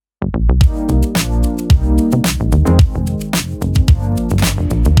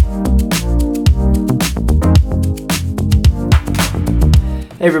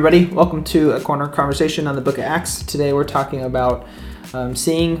Hey everybody, welcome to a corner conversation on the book of Acts. Today we're talking about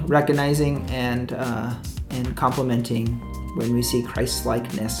seeing, recognizing, and complimenting when we see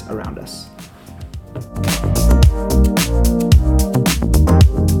Christ-likeness around us.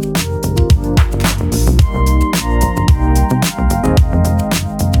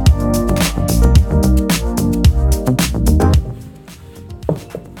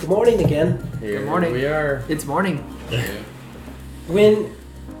 Good morning again. Good morning. We are. It's morning.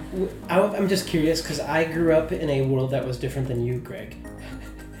 I'm just curious because I grew up in a world that was different than you, Greg.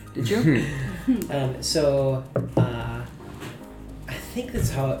 Did you? I think that's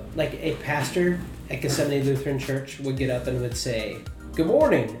how, like, a pastor at Gethsemane Lutheran Church would get up and would say, "Good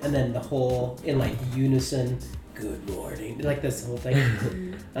morning," and then the whole, in like unison, "Good morning," like this whole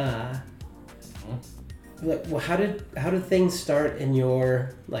thing. Well, how did things start in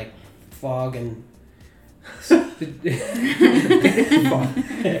your like fog and?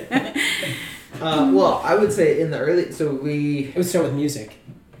 Well, I would say in the early, It would start with music.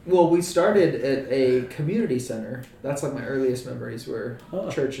 we started at a community center. That's like my earliest memories were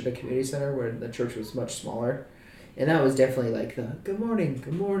church at a community center where the church was much smaller. And that was definitely like the good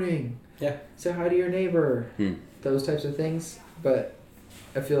morning. Yeah. Say hi to your neighbor. Those types of things. But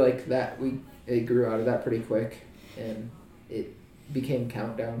I feel like it grew out of that pretty quick and it became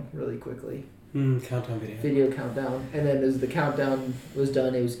countdown really quickly. Countdown Video countdown. And then as the countdown was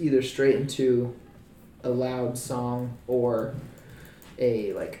done, it was either straight into a loud song or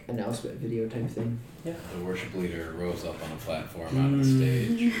a like announcement video type thing. Yeah. The worship leader rose up on a platform on the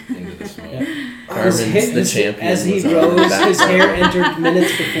stage into the smoke. Yeah. Carmen's the champion. As he was on rose, the his hair entered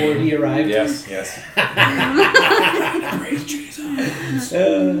minutes before he arrived. Yes. Praise Jesus.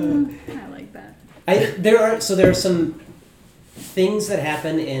 I like that. There are some things that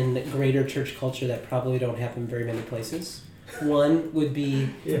happen in greater church culture that probably don't happen very many places. One would be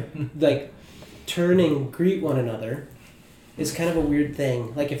like turn and greet one another is kind of a weird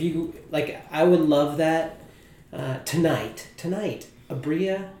thing. Like if you I would love that tonight.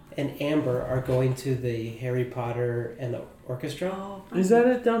 Abria and Amber are going to the Harry Potter and the orchestra. Is that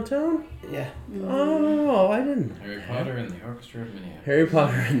at downtown? Yeah. Oh, I didn't. Harry Potter and the Orchestra of Minneapolis. Harry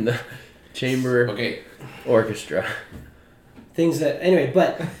Potter and the Chamber Orchestra. Things that anyway,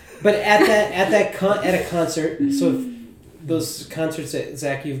 but at a concert. So if those concerts that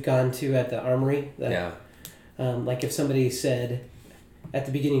Zach you've gone to at the Armory. Like if somebody said at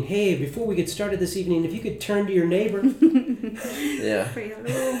the beginning, "Hey, before we get started this evening, if you could turn to your neighbor." Yeah.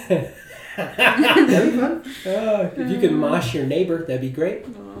 That'd be fun. If you could mosh your neighbor, that'd be great.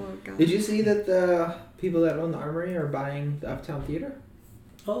 Oh, God. Did you see that the people that own the Armory are buying the Uptown Theater?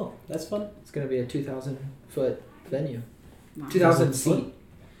 Oh, that's fun. It's going to be a 2,000-foot venue. Wow. 2,000 seat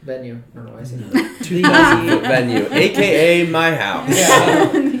venue. I don't know why I said that. 2,000-foot venue, a.k.a. my house.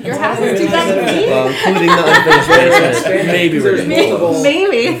 Your house is 2,000 feet? Well, including the unfinished basement. Maybe we're There's getting multiple close.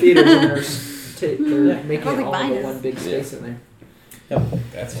 Maybe. theaters in there. They're making Probably it all mine into is. one big space in there.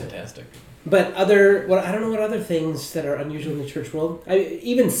 That's fantastic. But I don't know what other things that are unusual in the church world.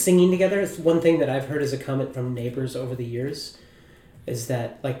 Even singing together is one thing that I've heard as a comment from neighbors over the years. Is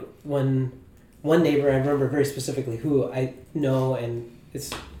that like one neighbor I remember very specifically who I know and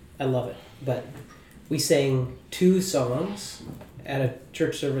I love it. But we sang 2 songs at a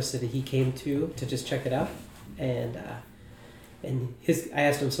church service that he came to just check it out, and I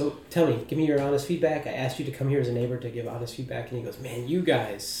asked him, "So tell me, give me your honest feedback. I asked you to come here as a neighbor to give honest feedback," and he goes, "Man, you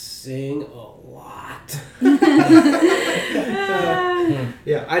guys sing a lot."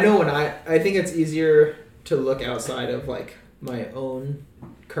 Yeah, I know I think it's easier to look outside of like my own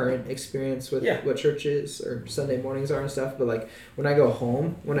current experience with what church is or Sunday mornings are and stuff, but like when I go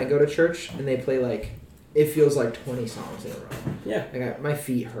to church and they play like it feels like 20 songs in a row. Yeah. My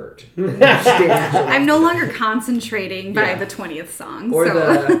feet hurt. I'm no longer concentrating by the 20th song. Or so.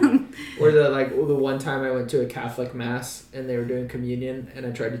 the one time I went to a Catholic mass and they were doing communion and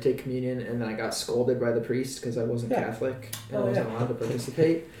I tried to take communion and then I got scolded by the priest because I wasn't Catholic and I wasn't allowed to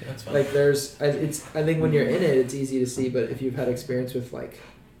participate. That's fun. Like I think when you're in it, it's easy to see, but if you've had experience with like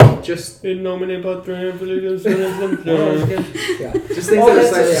just In nomine Patri Filius just things that are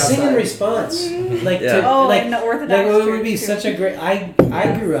slightly sing in outside. response. Like Yeah. In the Orthodox Like, it would church, be too. such a great.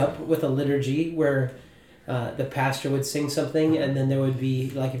 I grew up with a liturgy where the pastor would sing something, and then there would be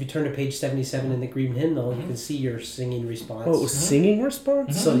like if you turn to page 77 in the Green Hymnal, you can see your singing response. Oh, it was singing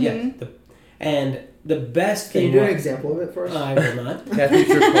response? So the best Can thing. you do an example of it for us? I will not. Kathy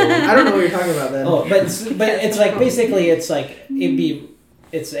Tripoli. I don't know what you're talking about then. Oh, but it's like basically it's like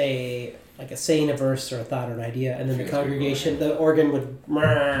it's a like a saying a verse or a thought or an idea, and then the congregation, the organ would,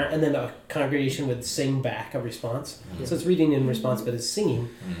 and then the congregation would sing back a response. Mm-hmm. So it's reading in response, but it's singing.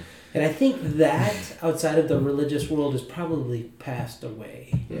 Mm-hmm. And I think that outside of the religious world is probably passed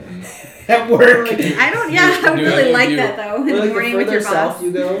away. Yeah. At work. I would really like that though. In the morning with your boss. The further south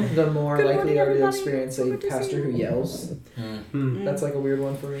you go, the more likely are to experience a pastor who yells. Mm-hmm. That's like a weird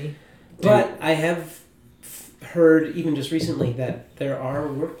one for me. But I have heard even just recently that there are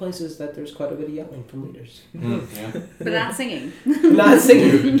workplaces that there's quite a bit of yelling from leaders. Yeah. But not singing. Not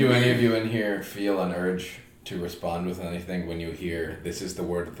singing. Do any of you in here feel an urge to respond with anything when you hear "This is the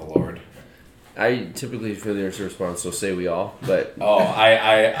word of the Lord"? I typically feel there's a response, so say we all. But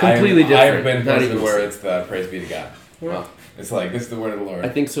I completely different. I've been present where it's the praise be to God. Well, it's like this is the word of the Lord. I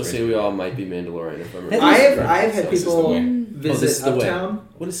think so. Say we all might be Mandalorian if I'm. I've had people visit Uptown.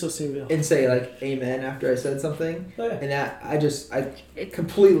 What is so say we all? And say like amen after I said something, and that I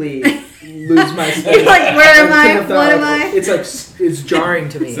completely lose my space. You're like, where am I? What am I? It's like it's jarring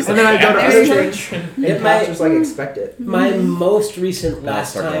to me. And then I go to other church, and pastors like expect it. My most recent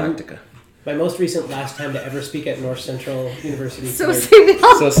last time to ever speak at North Central University. So say we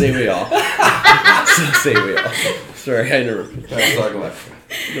all. So say we all. So say we all. Sorry, I never.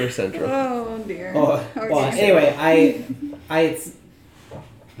 North Central. Oh dear. Well, anyway, I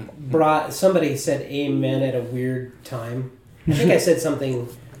brought somebody said amen at a weird time. I think I said something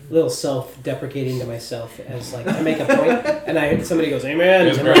a little self-deprecating to myself as like I make a point, and I heard somebody goes amen.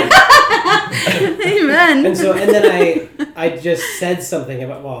 Amen. And then I just said something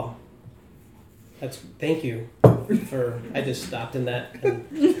about thank you for. I just stopped in that. And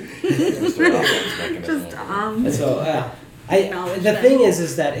so the thing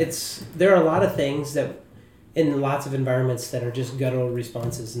is that there are a lot of things that in lots of environments that are just guttural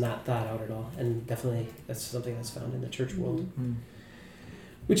responses, not thought out at all, and definitely that's something that's found in the church world,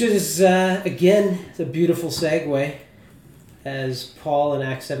 which is again it's a beautiful segue as Paul in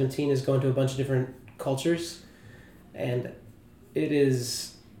Acts 17 is going to a bunch of different cultures, and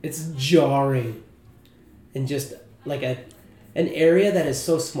it's jarring. And just like an area that is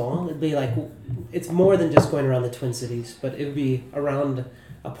so small, it'd be like it's more than just going around the Twin Cities, but it would be around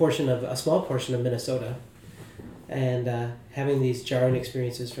a small portion of Minnesota, and having these jarring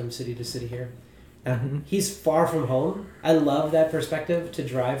experiences from city to city here. He's far from home. I love that perspective. To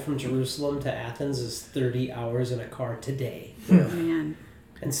drive from Jerusalem to Athens is 30 hours in a car today. Oh, man.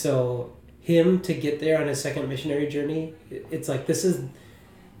 And so him to get there on his second missionary journey, it's like this is.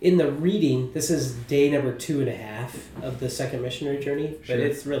 In the reading, this is day number 2.5 of the second missionary journey, but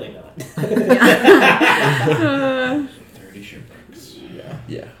it's really not. 30 shipwrecks.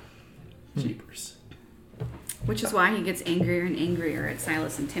 Yeah. Jeepers. Which is why he gets angrier and angrier at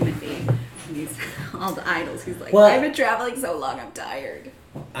Silas and Timothy. And he's all the idols. He's like, I've been traveling so long, I'm tired.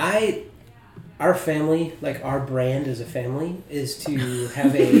 Our family, like our brand as a family, is to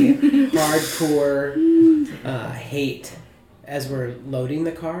have a hardcore hate as we're loading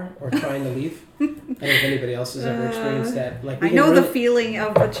the car or trying to leave. I don't know if anybody else has ever experienced that. Like I know the feeling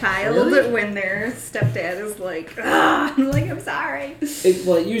of a child when their stepdad is like, I'm like, I'm sorry. It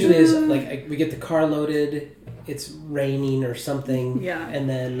usually is like we get the car loaded, it's raining or something, and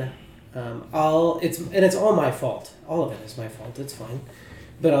then it's all my fault. All of it is my fault. It's fine,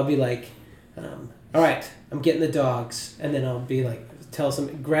 but I'll be like, all right, I'm getting the dogs, and then I'll be like, tell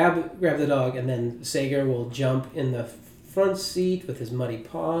some grab the dog, and then Sager will jump in the front seat with his muddy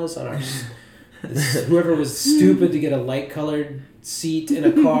paws on our whoever was stupid to get a light colored seat in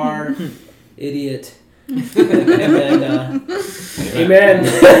a car, idiot. And then amen.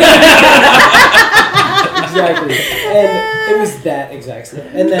 Exactly. And it was that exact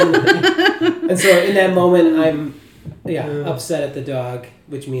thing. And so in that moment I'm upset at the dog,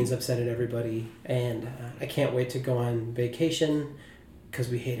 which means upset at everybody, and I can't wait to go on vacation because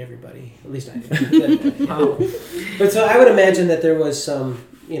we hate everybody. At least I do. But so I would imagine that there was some,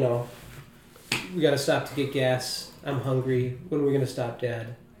 we got to stop to get gas. I'm hungry. When are we going to stop,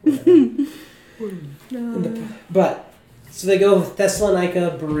 Dad? But so they go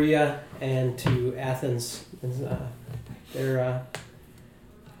Thessalonica, Berea, and to Athens. They're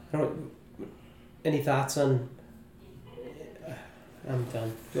any thoughts on? I'm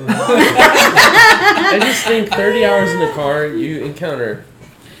done. I just think 30 hours in the car, you encounter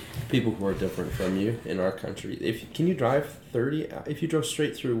people who are different from you in our country. Can you drive 30? If you drove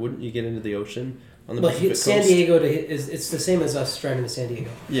straight through, wouldn't you get into the ocean on the Pacific Coast? San Diego it's the same as us driving to San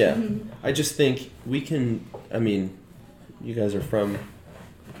Diego. Yeah, I just think we can. I mean, you guys are from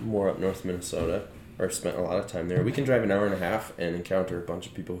more up north Minnesota, or spent a lot of time there. We can drive an hour and a half and encounter a bunch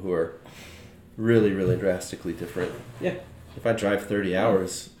of people who are really, really drastically different. Yeah. If I drive 30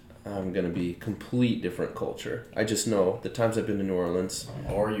 hours, I'm going to be complete different culture. I just know the times I've been to New Orleans.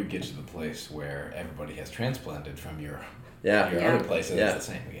 Or you get to the place where everybody has transplanted from your Yeah. other places. Yeah. It's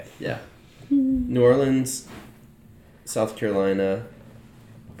the same again. Yeah. New Orleans, South Carolina,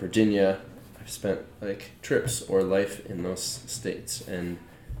 Virginia. I've spent like trips or life in those states, and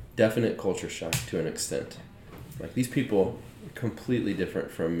definite culture shock to an extent. Like, these people are completely different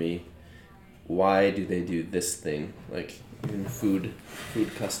from me. Why do they do this thing? Like, in food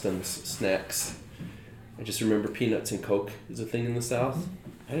customs, snacks. I just remember peanuts and Coke is a thing in the South.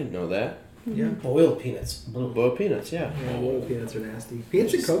 I didn't know that. Yeah. Boiled peanuts. Boiled peanuts, yeah. Yeah, boiled peanuts are nasty.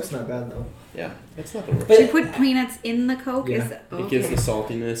 Peanuts and Coke's not bad though. Yeah, that's not the worst. But- You put peanuts in the Coke? Yeah. Is It gives the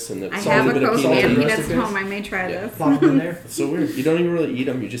saltiness and the I salty have a bit of Coke peanut and in it. peanuts at home. I may try Yeah. this. Plop them in there. It's so weird. You don't even really eat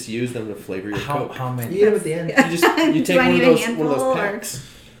them. You just use them to flavor your Coke. How many? You eat them at the end. You take I one of need a those handful, or- packs.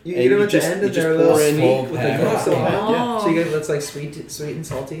 You And eat them you at just- the end you and just they're a pour little in sweet the with the Coke. Coke so hot. Oh. So you get that's like sweet and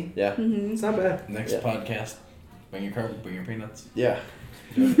salty. Yeah, It's not bad. Next Yeah. podcast, bring your Coke, bring your peanuts. yeah.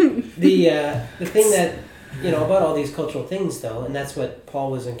 The thing that, about all these cultural things, though, and that's what Paul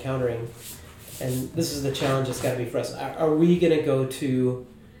was encountering, and this is the challenge that's got to be for us. Are we going to go to,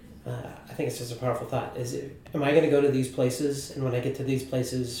 I think it's just a powerful thought, am I going to go to these places, and when I get to these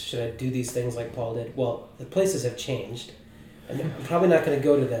places, should I do these things like Paul did? Well, the places have changed, and I'm probably not going to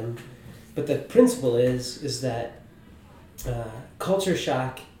go to them, but the principle is that culture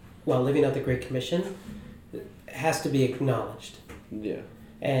shock, while living out the Great Commission, has to be acknowledged. Yeah.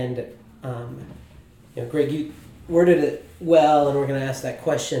 And, Greg, you worded it well, and we're going to ask that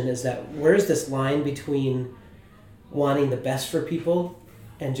question, is that where's this line between wanting the best for people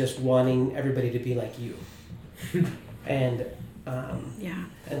and just wanting everybody to be like you? And Yeah.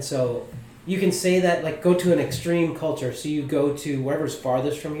 and so you can say that, like, go to an extreme culture. So you go to wherever's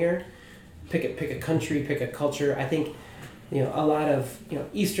farthest from here, pick a country, pick a culture. I think, a lot of,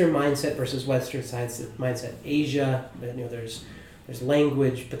 Eastern mindset versus Western mindset. Asia, there's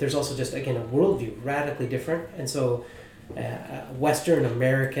language, but there's also just, again, a worldview radically different. And so Western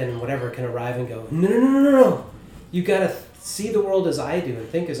American whatever can arrive and go, no. You got to see the world as I do and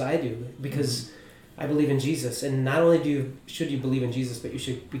think as I do, because I believe in Jesus. And not only should you believe in Jesus, but you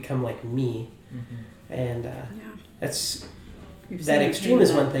should become like me. And that's You've that seen extreme it.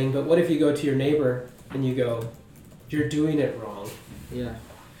 is one thing, but what if you go to your neighbor and you go, you're doing it wrong? Yeah.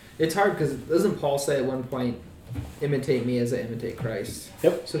 It's hard because doesn't Paul say at one point, imitate me as I imitate Christ?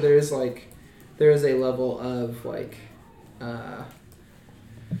 Yep. So there is a level of like, I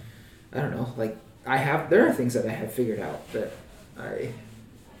don't know, like there are things that I have figured out that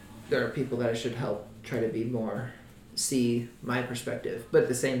there are people that I should help try to be more, see my perspective. But at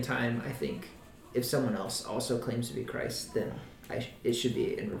the same time, I think if someone else also claims to be Christ, then it should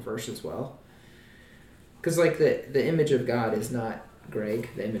be in reverse as well. Because like the image of God is not Greg.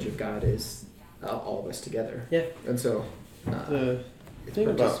 The image of God is all of us together. Yeah. And so The thing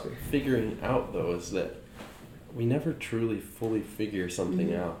about figuring out, though, is that we never truly fully figure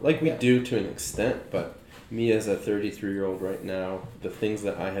something out. Like, we do to an extent, but me as a 33-year-old right now, the things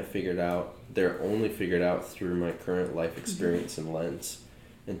that I have figured out, they're only figured out through my current life experience and lens.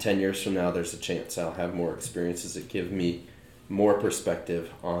 And 10 years from now, there's a chance I'll have more experiences that give me more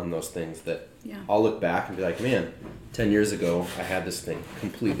perspective on those things that I'll look back and be like, man, 10 years ago, I had this thing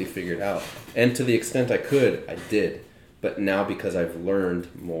completely figured out. And to the extent I could, I did. But now, because I've learned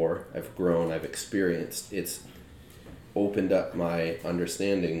more, I've grown, I've experienced, it's opened up my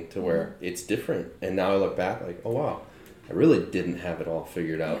understanding to where it's different. And now I look back like, oh, wow, I really didn't have it all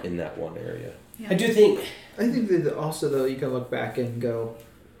figured out in that one area. Yeah. I do think... I think that also, though, you can look back and go,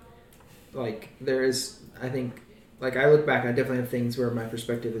 like, there is, I think, like, I look back, I definitely have things where my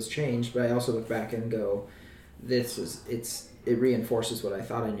perspective has changed, but I also look back and go, it reinforces what I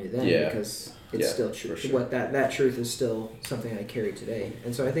thought I knew then, because it's still true. Sure. What that truth is still something I carry today.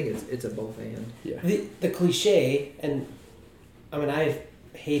 And so I think it's a both and. Yeah. The cliche, and I mean, I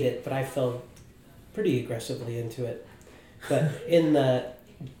hate it, but I fell pretty aggressively into it. But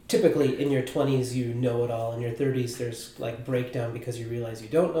typically in your 20s, you know it all. In your 30s, there's like breakdown because you realize you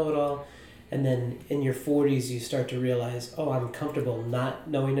don't know it all. And then in your 40s, you start to realize, oh, I'm comfortable not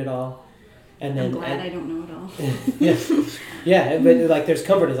knowing it all. And then I'm glad I don't know it all. yeah, but like there's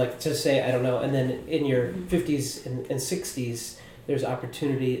comfort is like to say I don't know. And then in your 50s and 60s, there's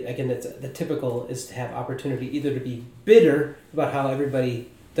opportunity. Again, the typical is to have opportunity either to be bitter about how everybody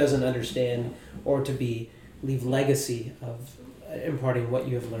doesn't understand, or to leave legacy of imparting what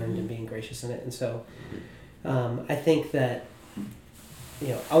you have learned and being gracious in it. And so I think that,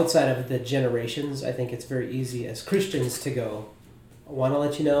 outside of the generations, I think it's very easy as Christians to go, I want to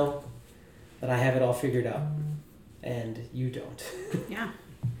let you know that I have it all figured out and you don't. Yeah.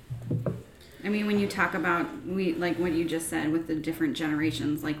 mean, when you talk about, like what you just said with the different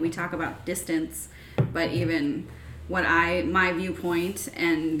generations, like we talk about distance, but even my viewpoint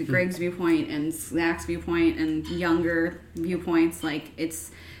and Greg's viewpoint and Zach's viewpoint and younger viewpoints, like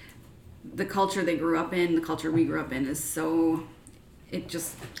it's the culture they grew up in, the culture we grew up in is so,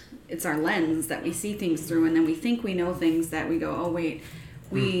 it's our lens that we see things through, and then we think we know things that we go, oh wait,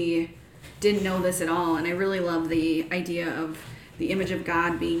 we didn't know this at all. And I really love the idea of the image of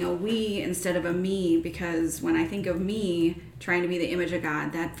God being a we instead of a me, because when I think of me trying to be the image of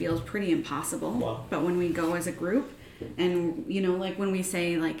God, that feels pretty impossible. Wow. But when we go as a group, and like when we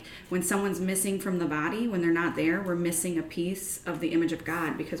say, like when someone's missing from the body, when they're not there, we're missing a piece of the image of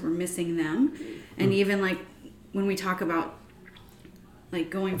God because we're missing them. And even like when we talk about like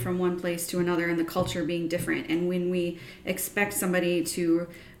going from one place to another and the culture being different, and when we expect somebody to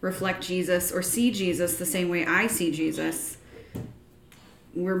reflect Jesus or see Jesus the same way I see Jesus,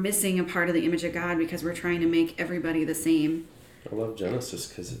 we're missing a part of the image of God because we're trying to make everybody the same. I love Genesis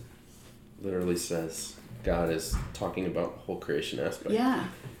because it literally says God is talking about the whole creation aspect. Yeah.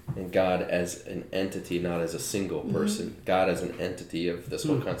 And God as an entity, not as a single person. God as an entity of this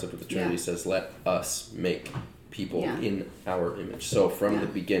whole concept of the Trinity says, let us make people in our image. So from the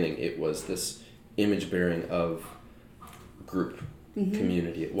beginning, it was this image bearing of group,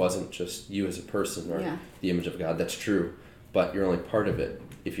 community. It wasn't just you as a person or the image of God. That's true, but you're only part of it.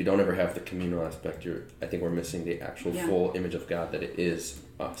 If you don't ever have the communal aspect, I think we're missing the actual full image of God, that it is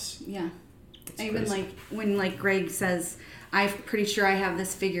us. Yeah. It's Even crazy. like when like Greg says, I'm pretty sure I have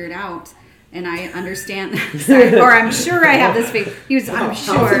this figured out, and I understand, sorry, or I'm sure I have this figured. He was, I'm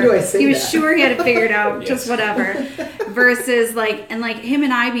sure he was sure he had it figured out, just whatever. Versus like, and like him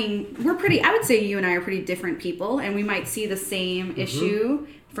and I I would say you and I are pretty different people, and we might see the same issue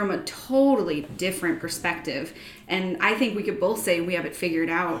from a totally different perspective. And I think we could both say we have it figured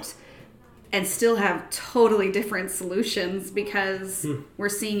out and still have totally different solutions because we're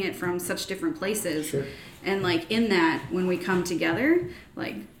seeing it from such different places. Sure. And like in that, when we come together,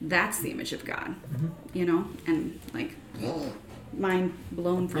 like that's the image of God, and like mind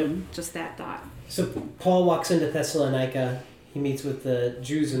blown from just that thought. So Paul walks into Thessalonica. He meets with the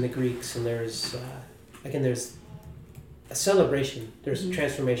Jews and the Greeks, and there's there's a celebration. There's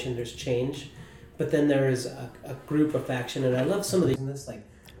transformation. There's change, but then there is a group of faction. And I love some of these. And this like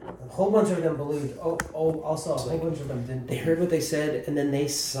a whole bunch of them believed. Also a whole bunch of them didn't. They heard what they said, and then they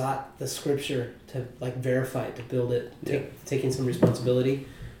sought the scripture to like verify it, to build it, taking some responsibility.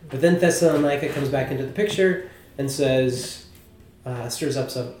 But then Thessalonica comes back into the picture and says, stirs up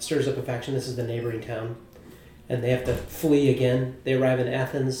a faction. This is the neighboring town, and they have to flee again. They arrive in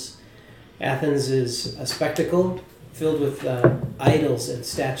Athens. Athens is a spectacle filled with idols and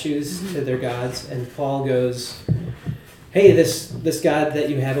statues to their gods, and Paul goes, hey, this God that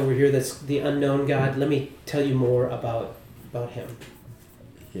you have over here, that's the unknown God, let me tell you more about him.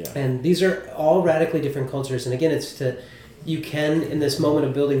 Yeah. And these are all radically different cultures. And again, you can, in this moment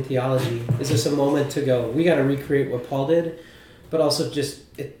of building theology, is this a moment to go, we got to recreate what Paul did, but also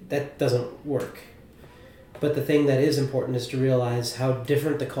that doesn't work. But the thing that is important is to realize how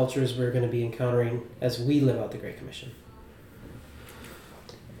different the cultures we're going to be encountering as we live out the Great Commission.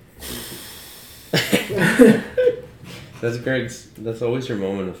 That's always your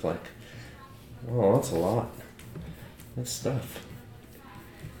moment of like, oh, that's a lot. That's stuff.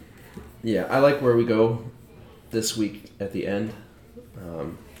 Yeah, I like where we go this week at the end.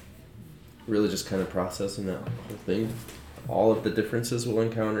 Really just kind of processing that whole thing. All of the differences we'll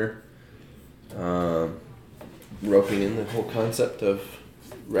encounter. Roping in the whole concept of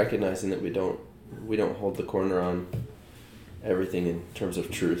recognizing that we don't hold the corner on everything in terms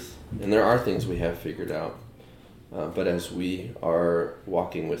of truth. And there are things we have figured out. But as we are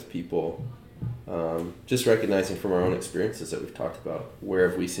walking with people, just recognizing from our own experiences that we've talked about, where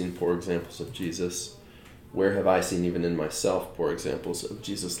have we seen poor examples of Jesus? Where have I seen, even in myself, poor examples of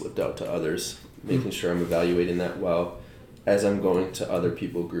Jesus lived out to others? Making sure I'm evaluating that well as I'm going to other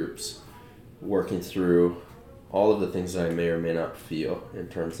people groups, working through all of the things that I may or may not feel in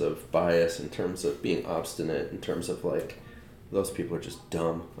terms of bias, in terms of being obstinate, in terms of like, those people are just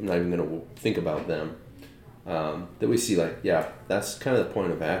dumb. I'm not even going to think about them. That we see like, yeah, that's kind of the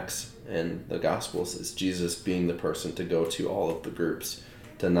point of Acts and the Gospels, is Jesus being the person to go to all of the groups,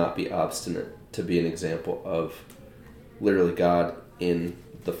 to not be obstinate, to be an example of literally God in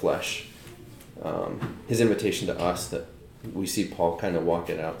the flesh. His invitation to us, that we see Paul kind of walk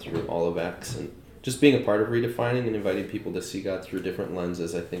it out through all of Acts, and just being a part of redefining and inviting people to see God through different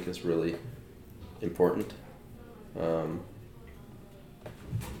lenses, I think is really important.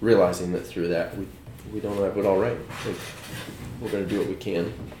 Realizing that through that we don't have it all right. Like, we're going to do what we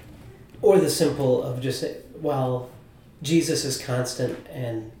can. or the simple of just, well, Jesus is constant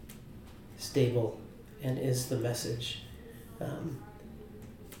and stable and is the message.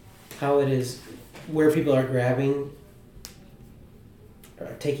 How it is, where people are grabbing,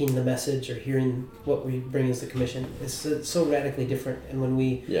 or taking the message or hearing what we bring as the commission is so radically different. And when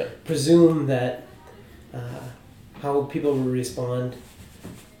we presume that how people will respond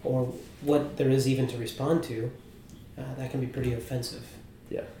or what there is even to respond to, that can be pretty offensive.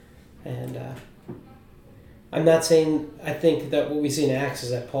 Yeah. And I'm not saying, I think that what we see in Acts is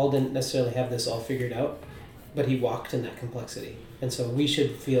that Paul didn't necessarily have this all figured out, but he walked in that complexity. And so we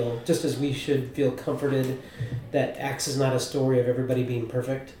should feel, just as we should feel comforted that Acts is not a story of everybody being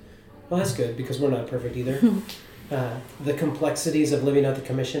perfect. Well, that's good, because we're not perfect either. The complexities of living out the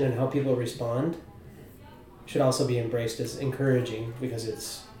commission and how people respond should also be embraced as encouraging, because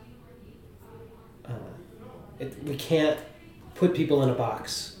it's we can't put people in a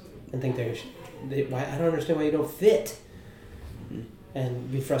box and think why I don't understand why you don't fit,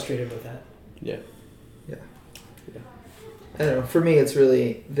 and be frustrated with that. Yeah. I don't know. For me, it's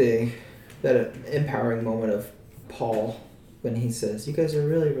really that empowering moment of Paul when he says, "You guys are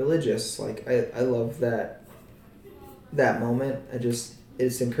really religious." Like I love that moment.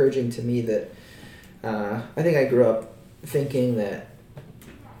 It's encouraging to me that I think I grew up thinking that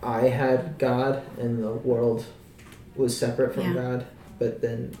I had God and the world was separate from God, but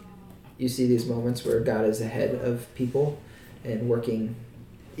then you see these moments where God is ahead of people and working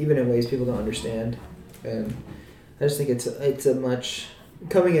even in ways people don't understand, and I just think it's a much,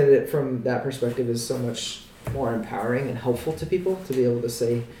 coming at it from that perspective is so much more empowering and helpful to people to be able to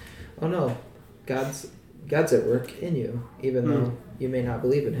say, "Oh no, God's at work in you, even though you may not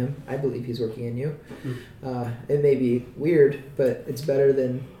believe in Him. I believe He's working in you." It may be weird, but it's better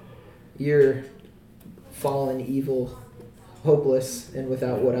than you're fallen, evil, hopeless, and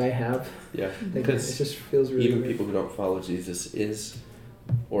without what I have. Yeah, because it just feels really even weird. People who don't follow Jesus is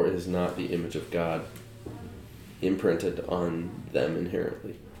or is not the image of God imprinted on them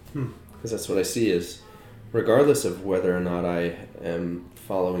inherently. Because that's what I see is, regardless of whether or not I am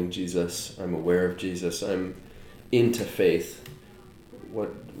following Jesus, I'm aware of Jesus, I'm into faith,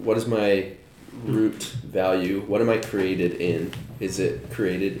 what is my root value? What am I created in? Is it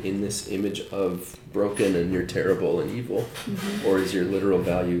created in this image of broken and you're terrible and evil? Or is your literal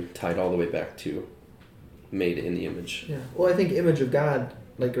value tied all the way back to made in the image? Yeah. Well, I think image of God,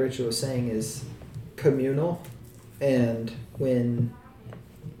 like Rachel was saying, is communal. And when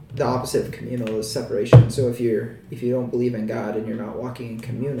the opposite of communal is separation. So if you don't believe in God and you're not walking in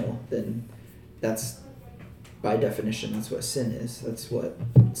communal, then that's by definition that's what sin is.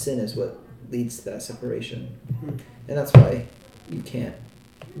 Sin is what leads to that separation. And that's why you can't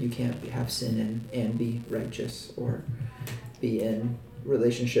have sin and be righteous or be in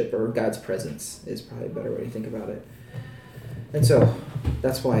relationship, or God's presence is probably a better way to think about it. And so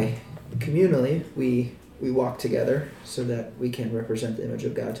that's why communally we walk together so that we can represent the image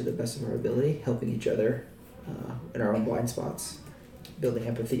of God to the best of our ability, helping each other in our own blind spots, building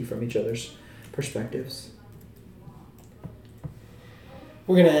empathy from each other's perspectives.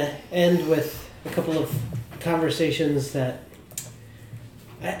 We're going to end with a couple of conversations that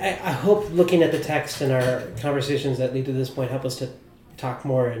I hope, looking at the text and our conversations that lead to this point, help us to talk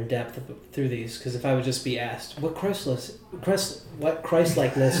more in depth through these. Because if I would just be asked, what Christlikeness,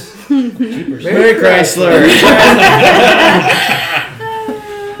 Mary Chrysler.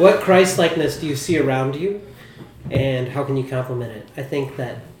 What Christlikeness do you see around you, and how can you complement it? I think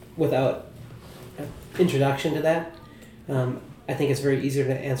that without an introduction to that, I think it's very easy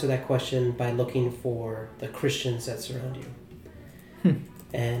to answer that question by looking for the Christians that surround you.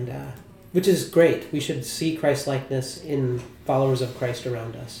 And which is great. We should see Christ-likeness in followers of Christ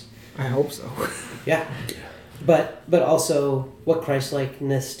around us. I hope so. Yeah. But also, what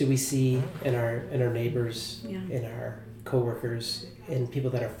Christ-likeness do we see in our neighbors, in our coworkers, in people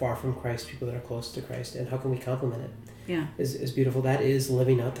that are far from Christ, people that are close to Christ, and how can we complement it? Yeah. Is beautiful. That is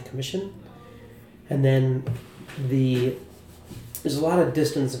living out the commission. And then there's a lot of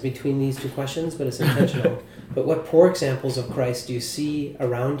distance between these two questions, but it's intentional. But what poor examples of Christ do you see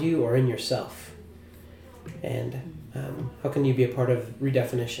around you or in yourself? And how can you be a part of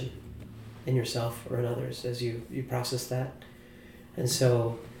redefinition in yourself or in others as you process that? And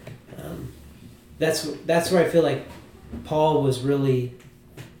so that's where I feel like Paul was really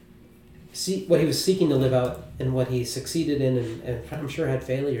what he was seeking to live out, and what he succeeded in, and I'm sure had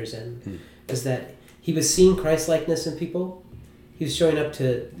failures in, is that he was seeing Christ-likeness in people. He was showing up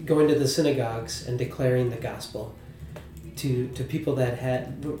to going to the synagogues and declaring the gospel to people that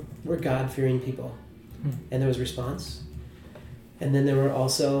were God-fearing people. And there was response. And then there were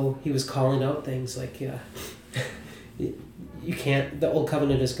also, he was calling out things like, you can't, the old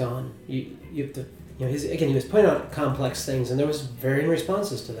covenant is gone. You have to, he was pointing out complex things, and there was varying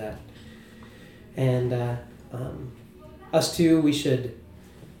responses to that. And us too,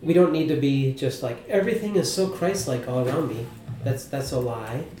 we don't need to be just like, everything is so Christ-like all around me. That's a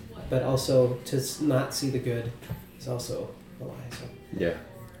lie. But also to not see the good is also a lie. So. Yeah.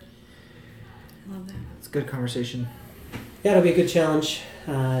 I love that. It's a good conversation. Yeah, it'll be a good challenge.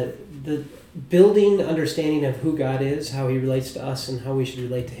 The building understanding of who God is, how he relates to us, and how we should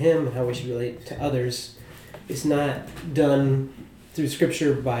relate to him, and how we should relate to others is not done through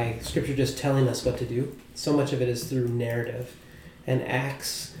Scripture by Scripture just telling us what to do. So much of it is through narrative. And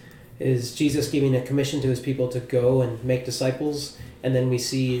Acts is Jesus giving a commission to his people to go and make disciples, and then we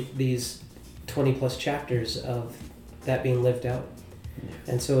see these 20 plus chapters of that being lived out.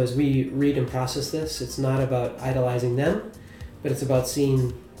 And so as we read and process this, it's not about idolizing them, but it's about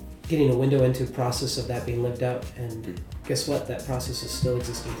getting a window into the process of that being lived out. And guess what? That process is still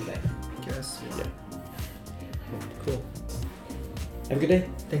existing today. Yes. Yeah. Cool. Have a good day.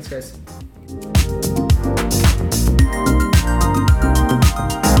 Thanks, guys.